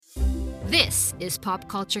This is Pop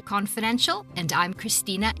Culture Confidential, and I'm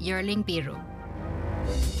Christina Yerling Biro.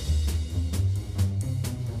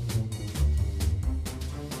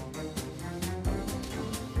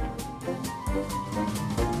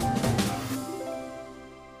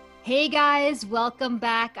 Hey guys, welcome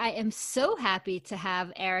back. I am so happy to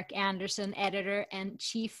have Eric Anderson, editor and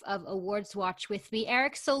chief of Awards Watch with me.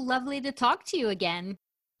 Eric, so lovely to talk to you again.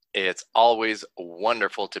 It's always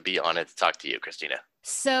wonderful to be on it to talk to you, Christina.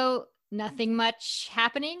 So nothing much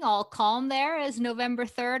happening, all calm there as November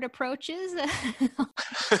 3rd approaches.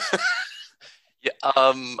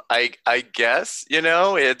 I guess,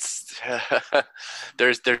 it's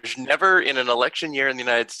there's never in an election year in the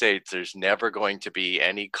United States, there's never going to be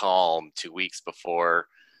any calm 2 weeks before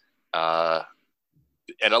an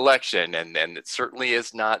election, and it certainly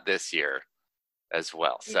is not this year as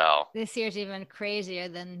well. So this year's even crazier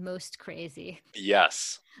than most crazy.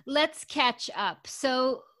 Yes. Let's catch up.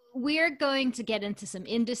 So we're going to get into some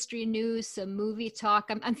industry news, some movie talk.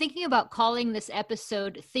 I'm thinking about calling this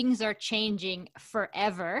episode Things Are Changing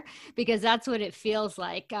Forever, because that's what it feels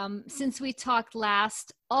like. Since we talked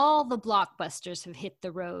last, all the blockbusters have hit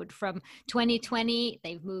the road. From 2020,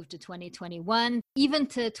 they've moved to 2021, even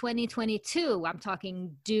to 2022. I'm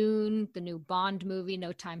talking Dune, the new Bond movie,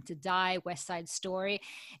 No Time to Die, West Side Story,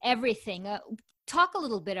 everything. Talk a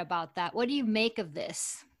little bit about that. What do you make of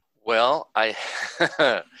this? Well, I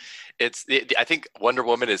think Wonder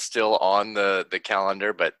Woman is still on the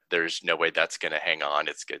calendar, but there's no way that's going to hang on.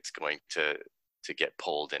 It's going to get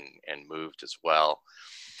pulled and moved as well.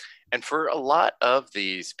 And for a lot of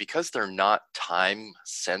these, because they're not time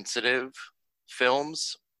sensitive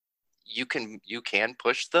films, you can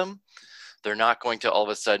push them. They're not going to all of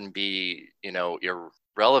a sudden be,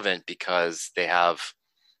 irrelevant because they have,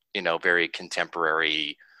 very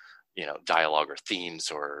contemporary dialogue or themes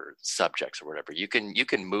or subjects or whatever. You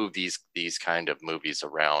can move these kind of movies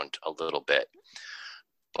around a little bit.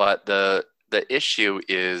 But the issue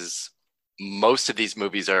is most of these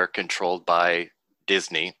movies are controlled by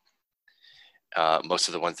Disney. Most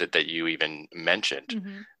of the ones that you even mentioned.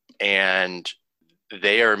 Mm-hmm. And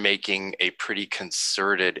they are making a pretty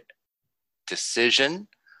concerted decision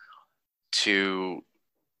to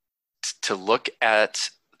look at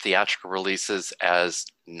theatrical releases as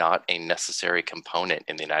not a necessary component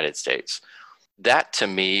in the United States. That to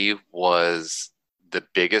me was the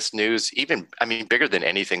biggest news, bigger than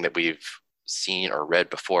anything that we've seen or read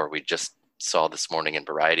before. We just saw this morning in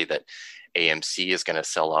Variety that AMC is going to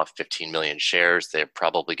sell off 15 million shares. They're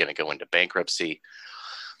probably going to go into bankruptcy.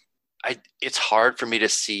 It's hard for me to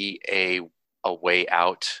see a way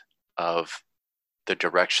out of the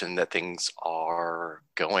direction that things are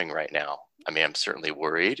going right now. I'm certainly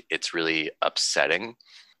worried. It's really upsetting,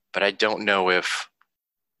 but I don't know if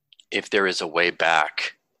there is a way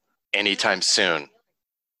back anytime soon.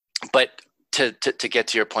 But to get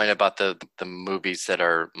to your point about the movies that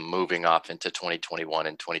are moving off into 2021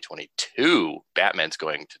 and 2022, Batman's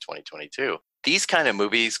going to 2022. These kind of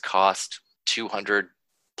movies cost $200+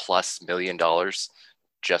 million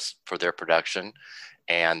just for their production,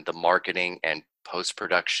 and the marketing and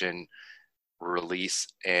post-production release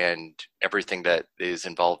and everything that is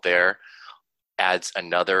involved there adds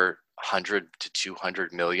another 100 to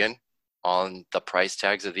 200 million on the price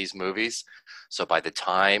tags of these movies. So by the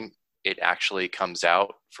time it actually comes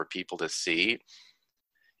out for people to see,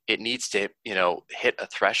 it needs to, hit a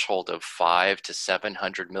threshold of 500 to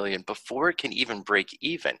 700 million before it can even break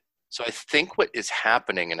even. So I think what is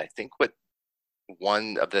happening, and I think what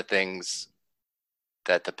one of the things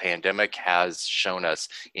that the pandemic has shown us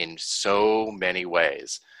in so many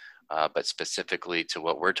ways, but specifically to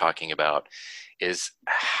what we're talking about, is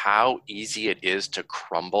how easy it is to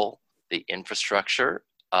crumble the infrastructure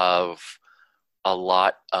of a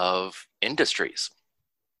lot of industries,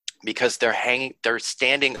 because they're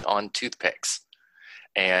standing on toothpicks,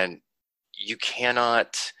 and you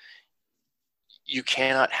cannot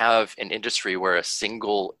have an industry where a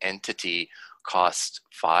single entity costs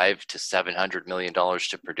 $500 to $700 million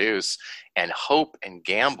to produce and hope and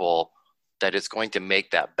gamble that it's going to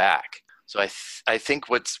make that back. So I think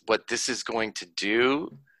what this is going to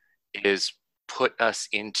do is put us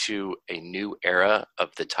into a new era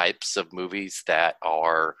of the types of movies that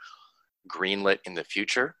are greenlit in the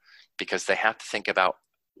future, because they have to think about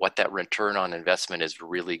what that return on investment is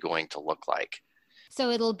really going to look like.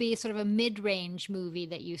 So it'll be sort of a mid-range movie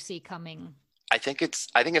that you see coming. I think it's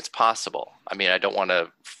possible. I don't want to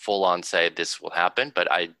full on say this will happen, but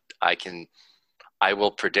I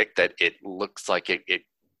will predict that it looks like it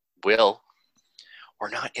will. We're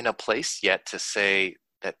not in a place yet to say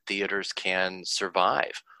that theaters can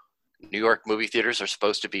survive. New York movie theaters are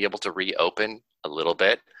supposed to be able to reopen a little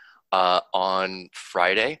bit on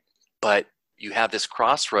Friday, but you have this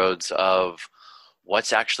crossroads of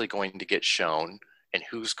what's actually going to get shown and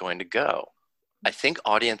who's going to go. I think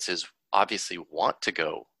audiences obviously want to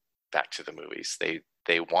go back to the movies.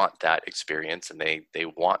 They want that experience and they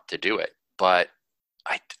want to do it. But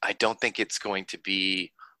I don't think it's going to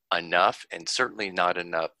be enough, and certainly not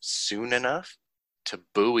enough soon enough, to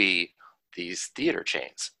buoy these theater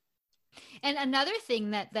chains. And another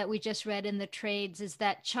thing that we just read in the trades is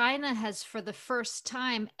that China has, for the first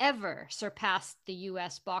time ever, surpassed the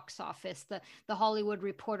US box office. The Hollywood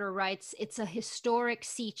Reporter writes, it's a historic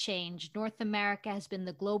sea change. North America has been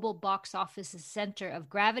the global box office's center of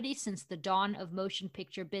gravity since the dawn of motion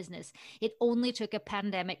picture business. It only took a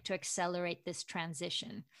pandemic to accelerate this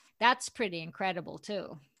transition. That's pretty incredible,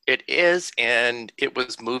 too. It is, and it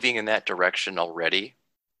was moving in that direction already,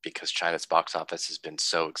 because China's box office has been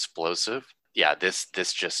so explosive. Yeah, this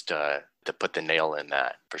just to put the nail in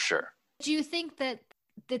that, for sure. Do you think that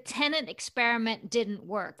the Tenet experiment didn't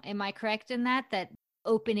work? Am I correct in that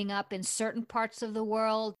opening up in certain parts of the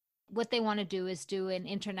world, what they want to do is do an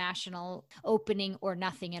international opening or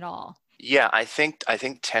nothing at all? Yeah, I think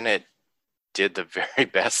Tenet did the very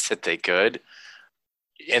best that they could.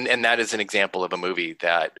 And that is an example of a movie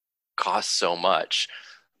that cost so much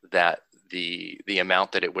that the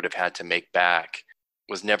amount that it would have had to make back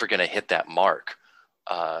was never going to hit that mark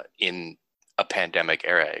in a pandemic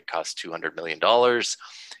era. It cost $200 million.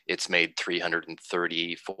 It's made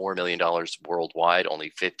 $334 million worldwide,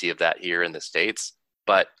 only 50 of that here in the States.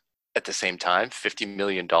 But at the same time, $50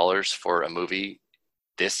 million for a movie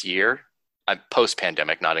this year,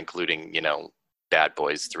 post-pandemic, not including, Bad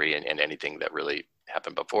Boys 3 and anything that really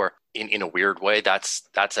happened before. In a weird way, that's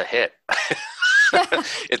a hit.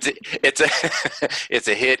 it's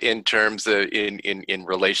a hit in terms of in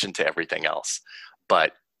relation to everything else,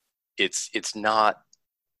 but this is not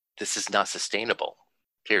sustainable,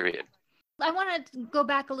 period. I want to go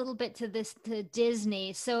back a little bit to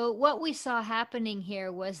Disney. So what we saw happening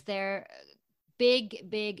here was their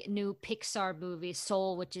big new Pixar movie,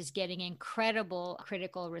 Soul, which is getting incredible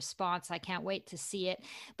critical response. I can't wait to see it.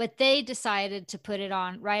 But they decided to put it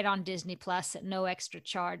right on Disney Plus at no extra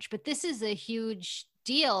charge. But this is a huge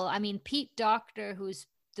deal. I mean, Pete Docter, who's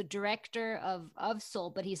the director of Soul,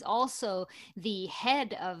 but he's also the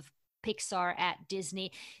head of Pixar at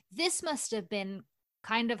Disney. This must have been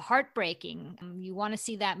kind of heartbreaking. You want to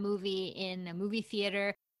see that movie in a movie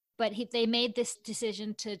theater, but they made this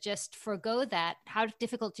decision to just forgo that. How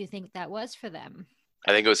difficult do you think that was for them?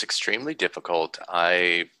 I think it was extremely difficult.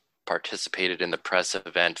 I participated in the press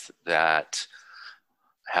event that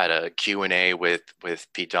had a Q&A with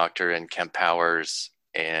Pete Docter and Kemp Powers,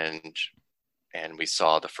 and we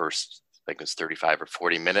saw the first, I think it was 35 or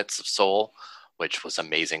 40 minutes of Soul, which was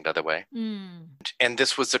amazing, by the way. And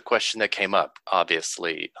this was a question that came up,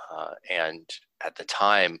 obviously, and at the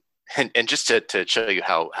time, and just to show you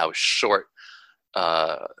how short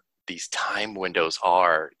these time windows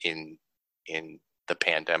are in the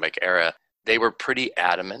pandemic era, they were pretty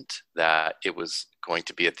adamant that it was going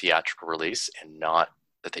to be a theatrical release, and not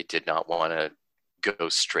that they did not want to go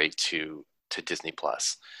straight to Disney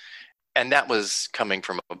Plus. And that was coming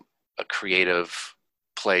from a creative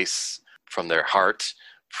place, from their heart,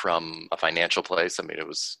 from a financial place. I mean, it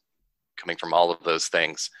was coming from all of those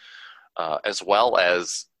things, as well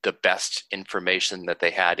as the best information that they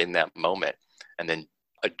had in that moment. And then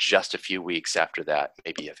just a few weeks after that,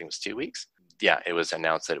 maybe I think it was 2 weeks, it was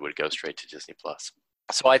announced that it would go straight to Disney Plus.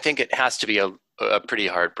 So I think it has to be a pretty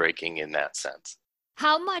heartbreaking in that sense.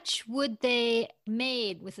 How much would they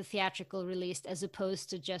made with a theatrical release as opposed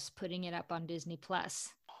to just putting it up on Disney Plus?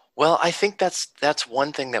 Well, I think that's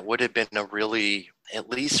one thing that would have been a really, at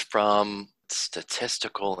least from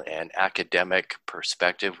statistical and academic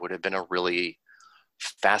perspective, would have been a really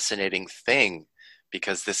fascinating thing,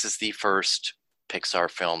 because this is the first Pixar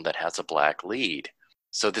film that has a Black lead.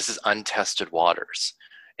 So this is untested waters.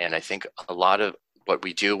 And I think a lot of what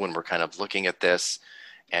we do when we're kind of looking at this,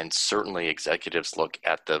 and certainly executives look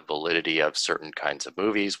at the validity of certain kinds of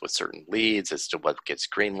movies with certain leads as to what gets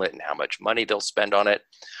greenlit and how much money they'll spend on it.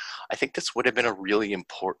 I think this would have been a really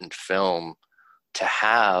important film to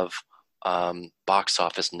have box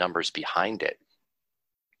office numbers behind it.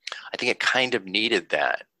 I think it kind of needed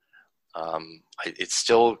that. It's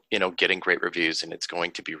still, getting great reviews, and it's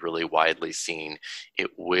going to be really widely seen.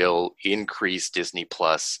 It will increase Disney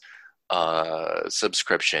Plus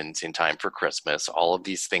subscriptions in time for Christmas. All of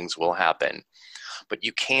these things will happen, but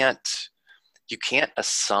you can't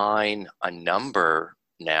assign a number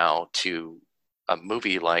now to a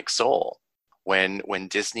movie like Soul. When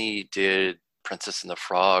Disney did Princess and the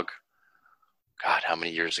Frog, God, how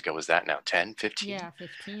many years ago was that now? 10, 15? Yeah,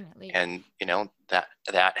 15 at least. And,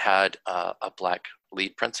 that had a black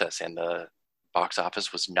lead princess, and the box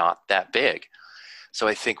office was not that big. So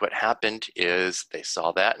I think what happened is they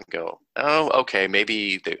saw that and go, oh, okay,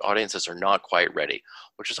 maybe the audiences are not quite ready,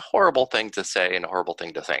 which is a horrible thing to say and a horrible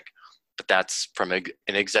thing to think. But that's from an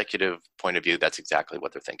executive point of view, that's exactly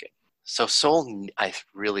what they're thinking. So Soul, I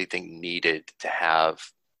really think, needed to have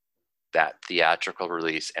that theatrical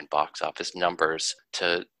release and box office numbers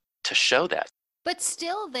to show that. But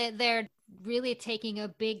still, they're really taking a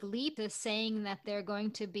big leap to saying that they're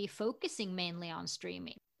going to be focusing mainly on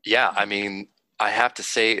streaming. Yeah, I mean, I have to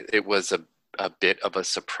say it was a bit of a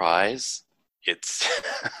surprise. It's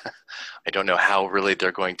I don't know how really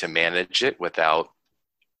they're going to manage it without,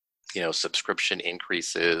 subscription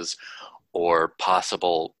increases or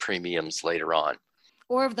possible premiums later on.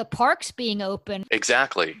 Or of the parks being open.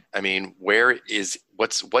 Exactly. I mean,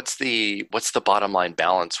 what's the bottom line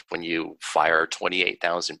balance when you fire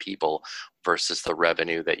 28,000 people versus the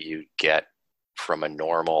revenue that you get from a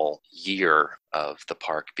normal year of the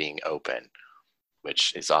park being open,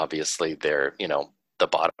 which is obviously the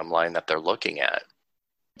bottom line that they're looking at.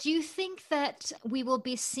 Do you think that we will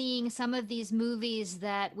be seeing some of these movies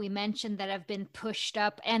that we mentioned that have been pushed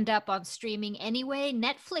up end up on streaming anyway?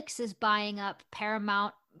 Netflix is buying up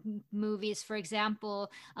Paramount movies. For example,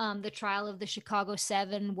 The Trial of the Chicago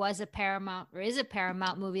 7 was a Paramount, or is a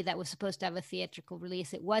Paramount movie that was supposed to have a theatrical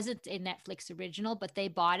release. It wasn't a Netflix original, but they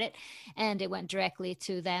bought it and it went directly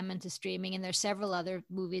to them and to streaming. And there's several other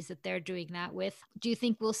movies that they're doing that with. Do you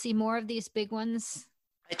think we'll see more of these big ones?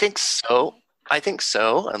 I think so.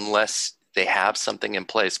 Unless they have something in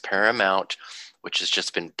place. Paramount, which has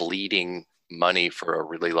just been bleeding money for a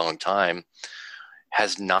really long time,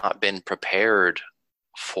 has not been prepared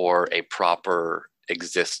for a proper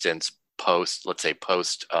existence post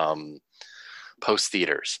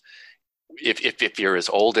theaters. If you're as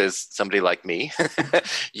old as somebody like me,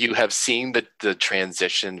 you have seen the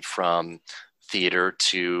transition from theater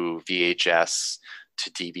to VHS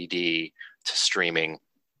to DVD to streaming.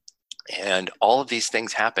 And all of these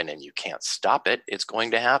things happen and you can't stop it. It's going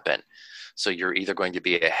to happen. So you're either going to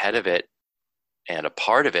be ahead of it and a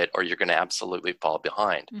part of it, or you're going to absolutely fall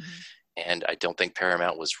behind. Mm-hmm. And I don't think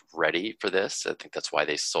Paramount was ready for this. I think that's why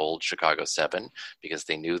they sold Chicago 7, because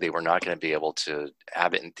they knew they were not going to be able to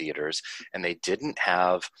have it in theaters. And they didn't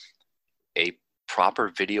have a proper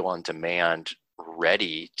video on demand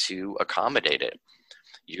ready to accommodate it.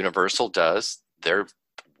 Universal does. They're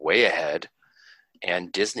way ahead.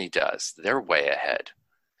 And Disney does. They're way ahead.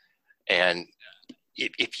 And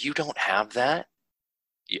if you don't have that,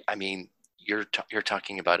 I mean, you're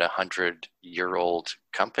talking about 100-year-old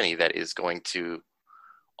company that is going to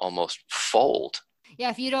almost fold.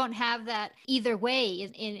 Yeah, if you don't have that either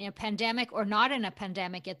way in a pandemic or not in a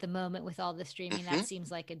pandemic at the moment with all the streaming, mm-hmm. That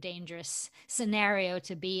seems like a dangerous scenario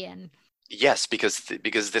to be in. Yes, because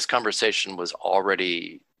this conversation was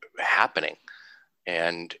already happening,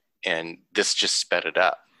 and this just sped it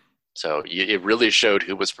up. So it really showed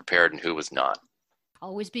who was prepared and who was not.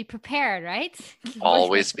 Always be prepared, right?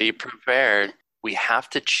 Always be prepared. We have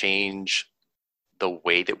to change the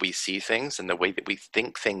way that we see things and the way that we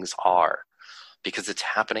think things are, because it's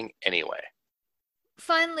happening anyway.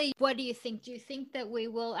 Finally, what do you think? Do you think that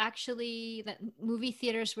that movie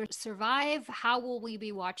theaters will survive? How will we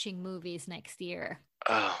be watching movies next year?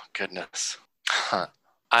 Oh, goodness.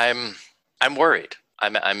 I'm worried.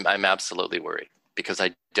 I'm absolutely worried, because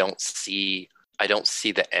I don't see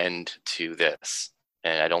the end to this,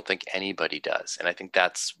 and I don't think anybody does. And I think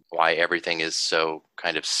that's why everything is so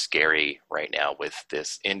kind of scary right now with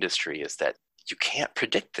this industry, is that you can't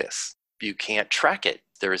predict this. You can't track it.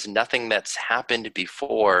 There is nothing that's happened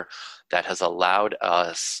before that has allowed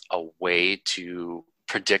us a way to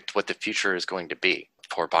predict what the future is going to be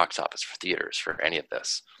for box office, for theaters, for any of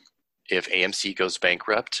this. If AMC goes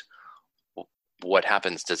bankrupt, what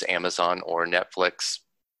happens? Does Amazon or Netflix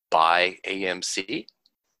buy AMC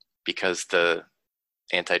because the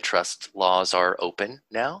antitrust laws are open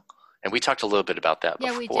now? And we talked a little bit about that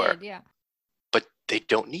before. Yeah, we did, yeah. But they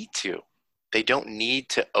don't need to. They don't need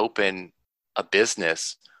to open a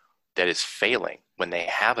business that is failing when they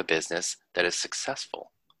have a business that is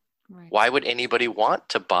successful. Right. Why would anybody want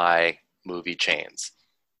to buy movie chains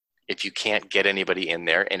if you can't get anybody in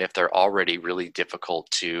there, and if they're already really difficult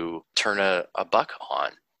to turn a buck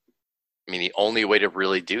on? I mean, the only way to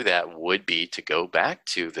really do that would be to go back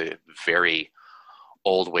to the very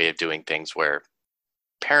old way of doing things, where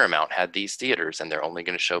Paramount had these theaters and they're only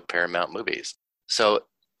going to show Paramount movies. So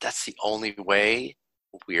that's the only way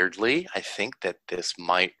weirdly, I think that this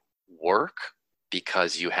might work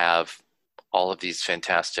because you have all of these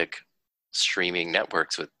fantastic streaming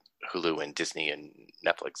networks with Hulu and Disney and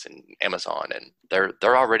Netflix and Amazon, and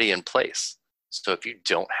they're already in place. So if you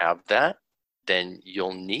don't have that, then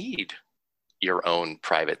you'll need your own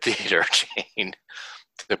private theater chain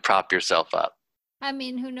to prop yourself up. I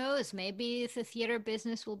mean, who knows? Maybe the theater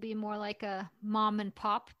business will be more like a mom and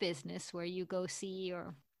pop business where you go see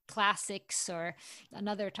your classics or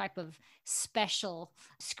another type of special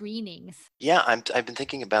screenings. Yeah, I've been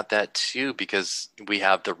thinking about that too because we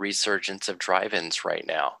have the resurgence of drive-ins right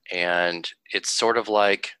now, and it's sort of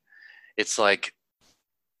like it's like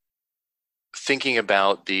thinking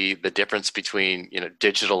about the difference between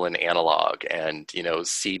digital and analog, and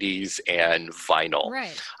CDs and vinyl.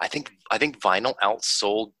 Right. I think vinyl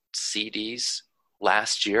outsold CDs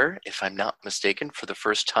last year, if I'm not mistaken, for the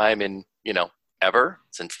first time in ever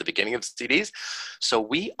since the beginning of CDs. So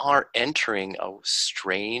we are entering a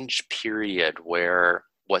strange period where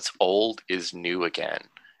what's old is new again.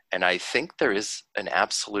 And I think there is an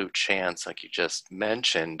absolute chance, like you just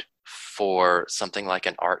mentioned, for something like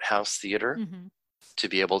an art house theater Mm-hmm. to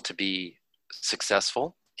be able to be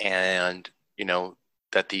successful, and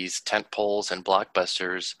that these tent poles and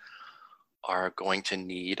blockbusters are going to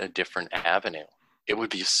need a different avenue. It would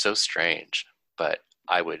be so strange, but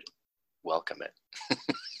I would welcome it.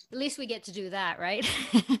 At least we get to do that, right?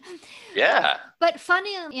 Yeah. But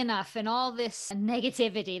funny enough, in all this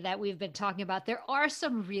negativity that we've been talking about, there are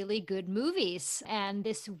some really good movies. And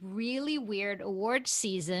this really weird award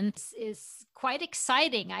season is quite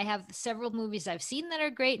exciting. I have several movies I've seen that are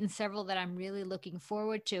great and several that I'm really looking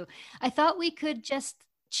forward to. I thought we could just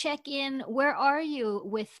check in. Where are you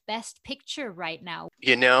with Best Picture right now?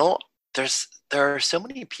 There are so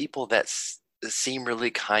many people that seem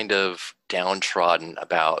really kind of downtrodden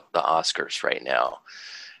about the Oscars right now,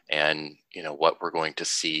 and what we're going to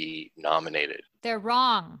see nominated. They're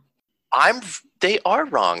wrong. They are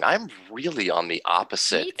wrong. I'm really on the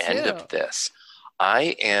opposite Me end too. of this.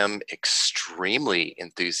 I am extremely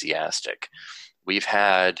enthusiastic. We've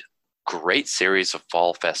had great series of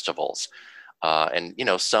fall festivals, and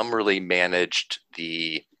some really managed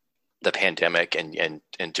the pandemic and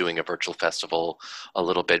doing a virtual festival a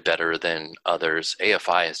little bit better than others.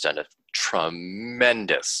 AFI has done a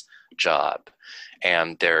tremendous job,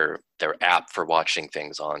 and their app for watching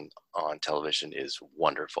things on television is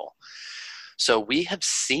wonderful. So we have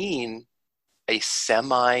seen a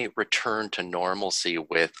semi return to normalcy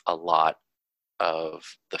with a lot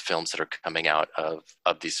of the films that are coming out of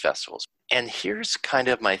these festivals. And here's kind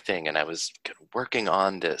of my thing, and I was working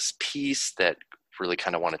on this piece that really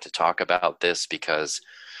kind of wanted to talk about this because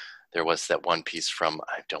there was that one piece from,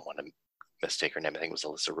 I don't want to mistake her name, I think it was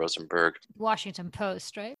Alyssa Rosenberg. Washington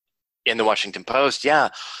Post, right? In the Washington Post, yeah,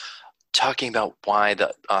 talking about why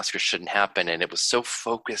the Oscars shouldn't happen. And it was so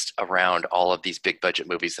focused around all of these big budget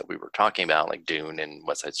movies that we were talking about, like Dune and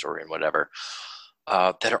West Side Story and whatever,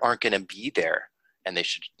 that aren't going to be there. And they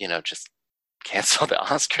should, just cancel the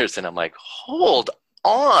Oscars. And I'm like, hold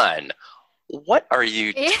on. What are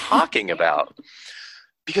you talking about?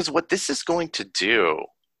 Because what this is going to do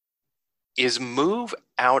is move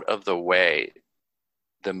out of the way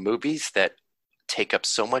the movies that take up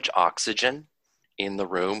so much oxygen in the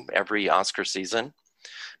room every Oscar season,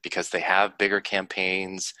 because they have bigger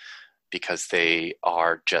campaigns, because they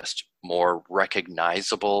are just more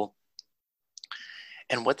recognizable.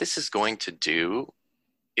 And what this is going to do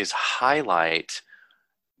is highlight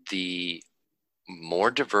the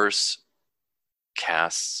more diverse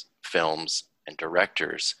casts, films, and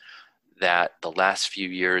directors that the last few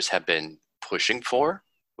years have been pushing for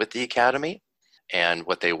with the Academy, and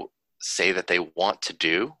what they say that they want to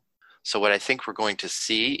do. So what I think we're going to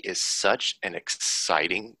see is such an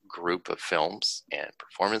exciting group of films and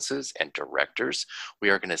performances and directors. We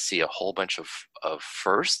are going to see a whole bunch of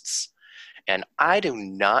firsts. And I do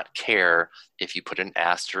not care if you put an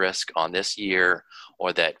asterisk on this year,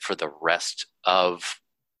 or that for the rest of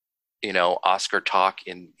Oscar talk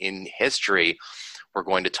in history, we're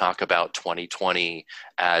going to talk about 2020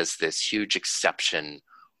 as this huge exception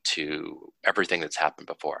to everything that's happened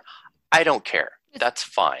before. I don't care. That's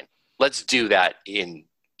fine. Let's do that in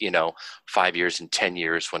 5 years and 10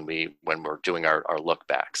 years when we're doing our look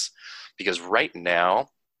backs, because right now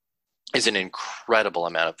is an incredible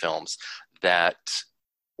amount of films that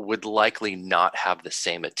would likely not have the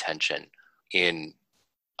same attention in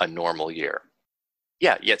a normal year.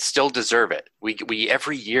 Yeah, yet still deserve it. We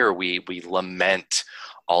every year we lament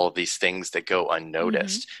all of these things that go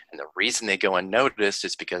unnoticed, and the reason they go unnoticed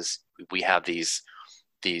is because we have the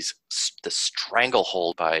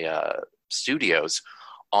stranglehold by studios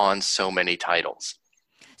on so many titles.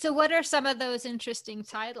 So what are some of those interesting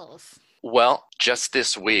titles? Well, just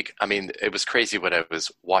this week, I mean, it was crazy what I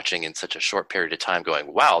was watching in such a short period of time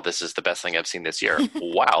going, wow, this is the best thing I've seen this year.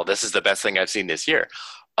 Wow, this is the best thing I've seen this year.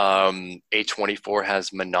 A24 has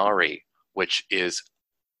Minari, which is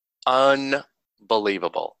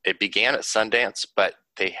unbelievable. It began at Sundance, but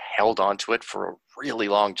they held on to it for a really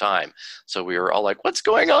long time. So we were all like, what's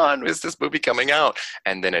going on? Is this movie coming out?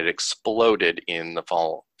 And then it exploded in the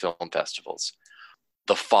fall film festivals.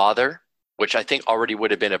 The Father, which I think already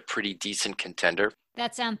would have been a pretty decent contender.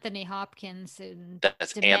 That's Anthony Hopkins in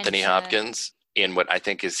That's Dementia. Anthony Hopkins in what I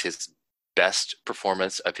think is his best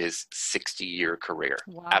performance of his 60-year career.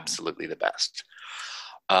 Wow. Absolutely the best.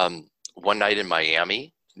 One Night in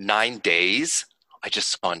Miami, 9 Days. I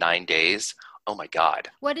just saw 9 Days. Oh my God.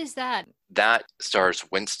 What is that? That stars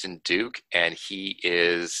Winston Duke, and he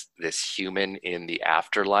is this human in the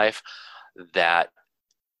afterlife that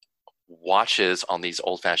watches on these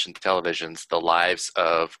old-fashioned televisions the lives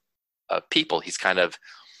of people. He's kind of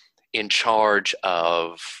in charge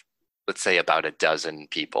of, let's say, about a dozen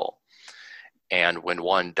people. And when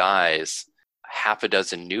one dies, half a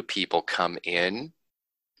dozen new people come in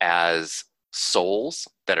as souls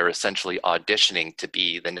that are essentially auditioning to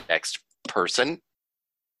be the next person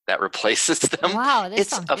that replaces them. Wow, this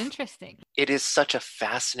sounds interesting. It is such a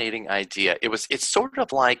fascinating idea. It's sort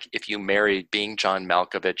of like if you married Being John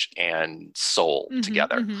Malkovich and Soul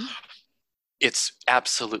together. Mm-hmm. It's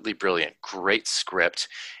absolutely brilliant. Great script.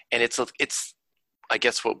 And it's I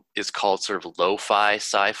guess what is called sort of lo-fi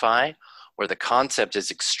sci-fi, where the concept is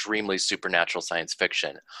extremely supernatural science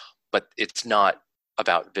fiction, but it's not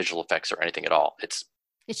about visual effects or anything at all.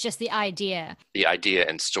 It's just the idea. The idea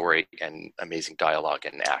and story and amazing dialogue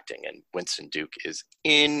and acting. And Winston Duke is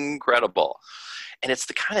incredible. And it's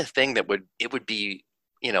the kind of thing that would be,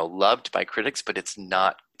 loved by critics, but it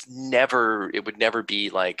would never be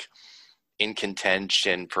like in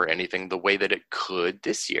contention for anything the way that it could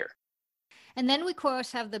this year. And then we, of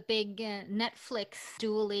course, have the big Netflix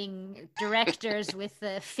dueling directors with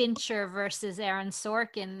Fincher versus Aaron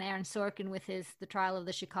Sorkin. Aaron Sorkin with The Trial of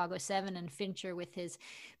the Chicago 7, and Fincher with his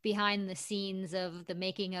behind the scenes of the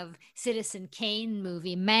making of Citizen Kane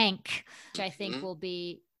movie, Mank, which I think will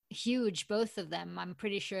be huge, both of them. I'm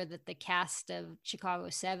pretty sure that the cast of Chicago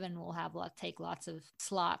 7 will take lots of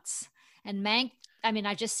slots. And Mank, I mean,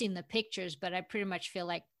 I just seen the pictures, but I pretty much feel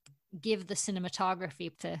like give the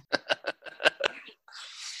cinematography to...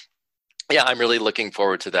 Yeah, I'm really looking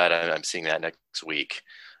forward to that. I'm seeing that next week.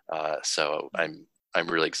 So I'm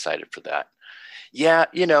really excited for that. Yeah,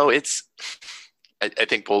 I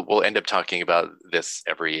think we'll end up talking about this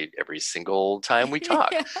every single time we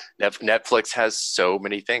talk. Netflix has so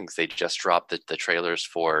many things. They just dropped the trailers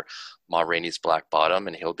for Ma Rainey's Black Bottom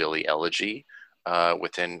and Hillbilly Elegy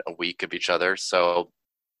within a week of each other. So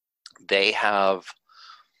they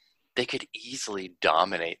could easily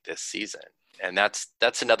dominate this season. And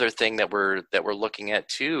that's another thing that we're looking at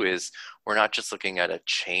too, is we're not just looking at a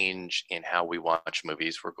change in how we watch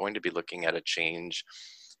movies. We're going to be looking at a change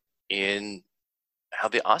in how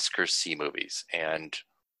the Oscars see movies and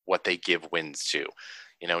what they give wins to.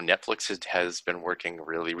 Netflix has been working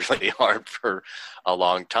really, really hard for a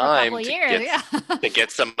long time to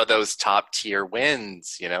get some of those top tier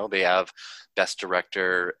wins. They have Best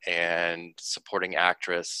Director and Supporting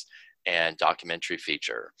Actress and Documentary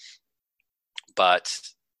Feature. But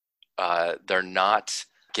they're not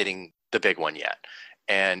getting the big one yet.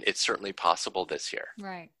 And it's certainly possible this year.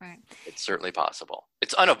 Right. It's certainly possible.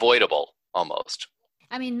 It's unavoidable, almost.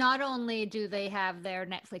 I mean, not only do they have their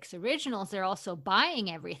Netflix originals, they're also buying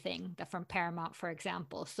everything from Paramount, for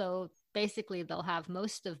example. So basically, they'll have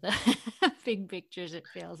most of the big pictures, it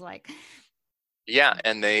feels like. Yeah,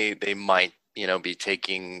 and they might, be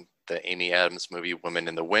taking the Amy Adams movie Women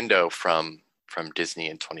in the Window from Disney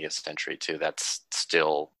in 20th Century too. That's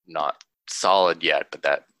still not solid yet, but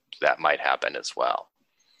that might happen as well.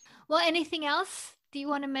 Well, anything else do you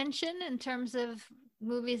want to mention in terms of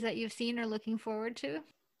movies that you've seen or looking forward to?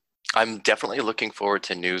 I'm definitely looking forward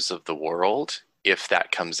to News of the World, if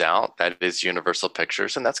that comes out. That is Universal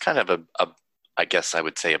Pictures, and that's kind of I guess I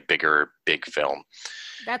would say a big film.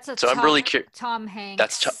 That's I'm really curious. Tom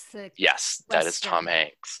Hanks. Yes, that is Tom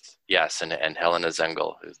Hanks. Yes, and Helena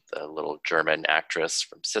Zengel, who's the little German actress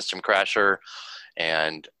from System Crasher,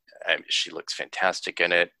 and she looks fantastic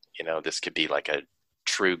in it. This could be like a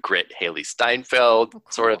true grit Haley Steinfeld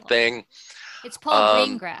sort of thing. It's Paul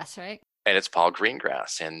Greengrass, right? And it's Paul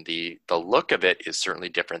Greengrass, and the look of it is certainly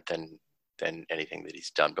different than anything that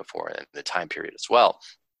he's done before in the time period as well.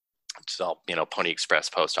 It's all Pony Express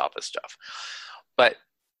post office stuff, but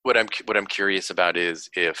What I'm curious about is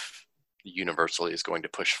if Universal is going to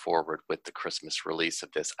push forward with the Christmas release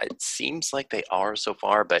of this. It seems like they are so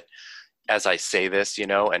far, but as I say this,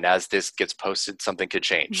 and as this gets posted, something could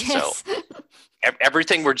change. Yes. So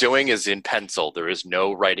everything we're doing is in pencil. There is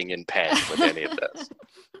no writing in pen with any of this.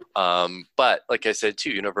 But like I said,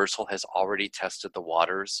 too, Universal has already tested the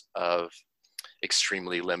waters of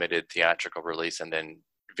extremely limited theatrical release and then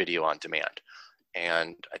video on demand.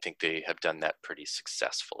 And I think they have done that pretty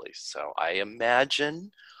successfully. So I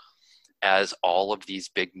imagine as all of these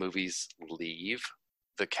big movies leave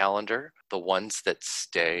the calendar, the ones that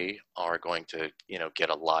stay are going to, get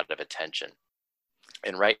a lot of attention.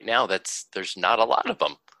 And right now there's not a lot of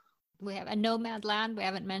them. We have a Nomadland we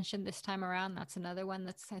haven't mentioned this time around. That's another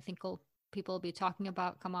one I think people will be talking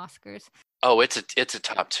about come Oscars. Oh, it's a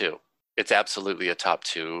top 2. It's absolutely a top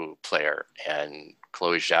 2 player. And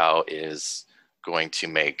Chloe Zhao is going to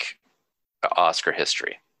make Oscar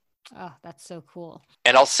history. Oh, that's so cool.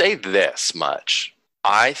 And I'll say this much.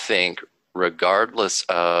 I think regardless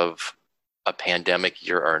of a pandemic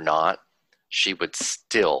year or not, she would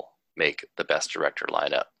still make the best director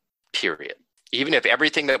lineup, period. Even if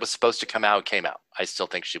everything that was supposed to come out came out, I still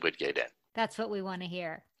think she would get in. That's what we want to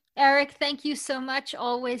hear. Eric, thank you so much.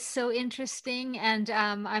 Always so interesting. And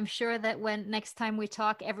I'm sure that when next time we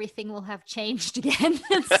talk, everything will have changed again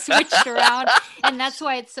and switched around. And that's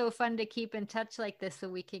why it's so fun to keep in touch like this so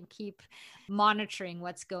we can keep monitoring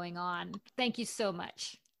what's going on. Thank you so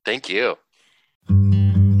much. Thank you.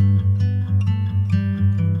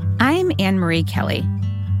 I'm Anne-Marie Kelly.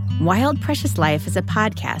 Wild Precious Life is a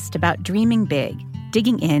podcast about dreaming big,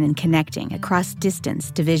 digging in and connecting across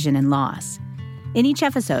distance, division, and loss. In each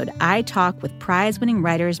episode, I talk with prize-winning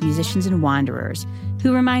writers, musicians, and wanderers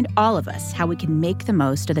who remind all of us how we can make the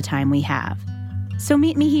most of the time we have. So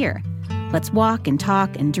meet me here. Let's walk and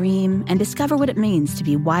talk and dream and discover what it means to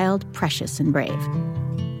be wild, precious, and brave.